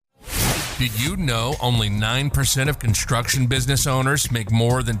Did you know only 9% of construction business owners make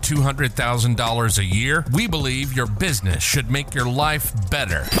more than $200,000 a year? We believe your business should make your life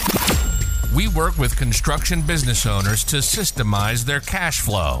better. We work with construction business owners to systemize their cash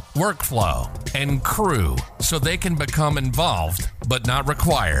flow, workflow, and crew so they can become involved but not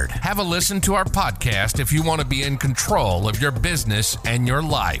required. Have a listen to our podcast if you want to be in control of your business and your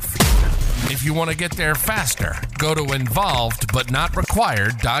life. If you want to get there faster, go to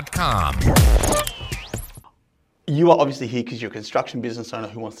involvedbutnotrequired.com. You are obviously here because you're a construction business owner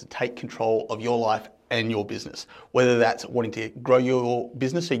who wants to take control of your life and your business, whether that's wanting to grow your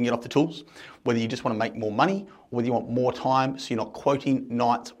business so you can get off the tools, whether you just want to make more money, or whether you want more time so you're not quoting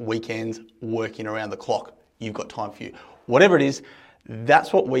nights, weekends, working around the clock. You've got time for you. Whatever it is,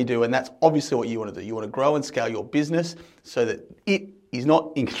 that's what we do, and that's obviously what you want to do. You want to grow and scale your business so that it is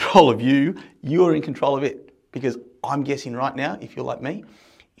not in control of you, you're in control of it. Because I'm guessing right now, if you're like me,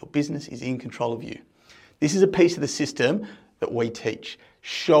 your business is in control of you. This is a piece of the system that we teach,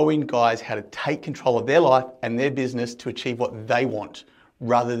 showing guys how to take control of their life and their business to achieve what they want,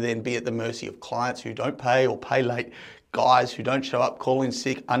 rather than be at the mercy of clients who don't pay or pay late, guys who don't show up, call in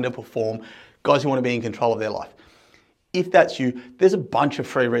sick, underperform, guys who want to be in control of their life. If that's you, there's a bunch of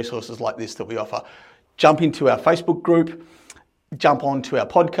free resources like this that we offer. Jump into our Facebook group, jump onto our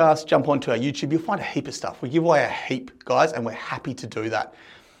podcast, jump onto our YouTube. You'll find a heap of stuff. We give away a heap, guys, and we're happy to do that.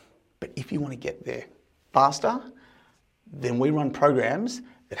 But if you want to get there faster, then we run programs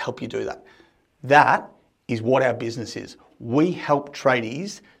that help you do that. That is what our business is. We help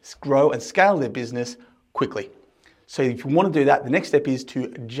tradies grow and scale their business quickly. So if you want to do that, the next step is to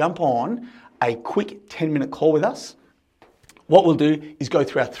jump on a quick 10-minute call with us. What we'll do is go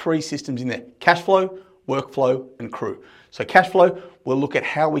through our 3 systems in there: cash flow, workflow, and crew. So cash flow, we'll look at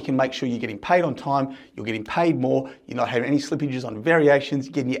how we can make sure you're getting paid on time, you're getting paid more, you're not having any slippages on variations,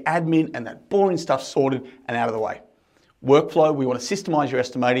 getting your admin and that boring stuff sorted and out of the way. Workflow, we want to systemize your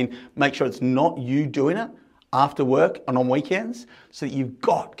estimating, make sure it's not you doing it after work and on weekends, so that you've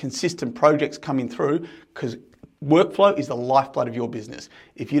got consistent projects coming through, because workflow is the lifeblood of your business.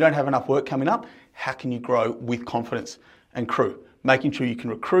 If you don't have enough work coming up, how can you grow with confidence? And crew, making sure you can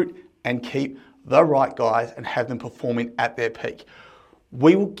recruit and keep the right guys and have them performing at their peak.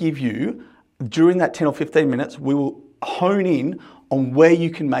 We will give you, during that 10 or 15 minutes, we will hone in on where you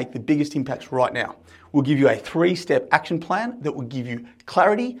can make the biggest impacts right now. We'll give you a 3-step action plan that will give you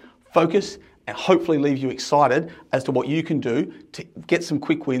clarity, focus, and hopefully leave you excited as to what you can do to get some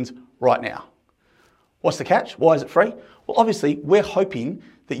quick wins right now. What's the catch? Why is it free? Well, obviously, we're hoping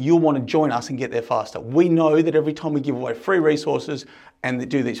that you'll want to join us and get there faster. We know that every time we give away free resources and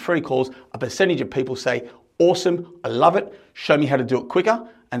do these free calls, a percentage of people say, awesome, I love it, show me how to do it quicker,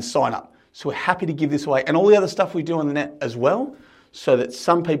 and sign up. So we're happy to give this away, and all the other stuff we do on the net as well, so that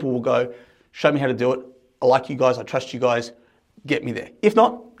some people will go, show me how to do it, I like you guys, I trust you guys, get me there. If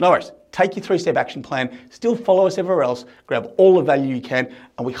not, no worries. Take your 3-step action plan, still follow us everywhere else, grab all the value you can,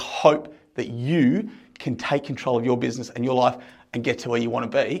 and we hope that you can take control of your business and your life and get to where you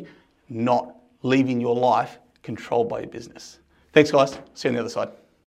want to be, not leaving your life controlled by your business. Thanks, guys. See you on the other side.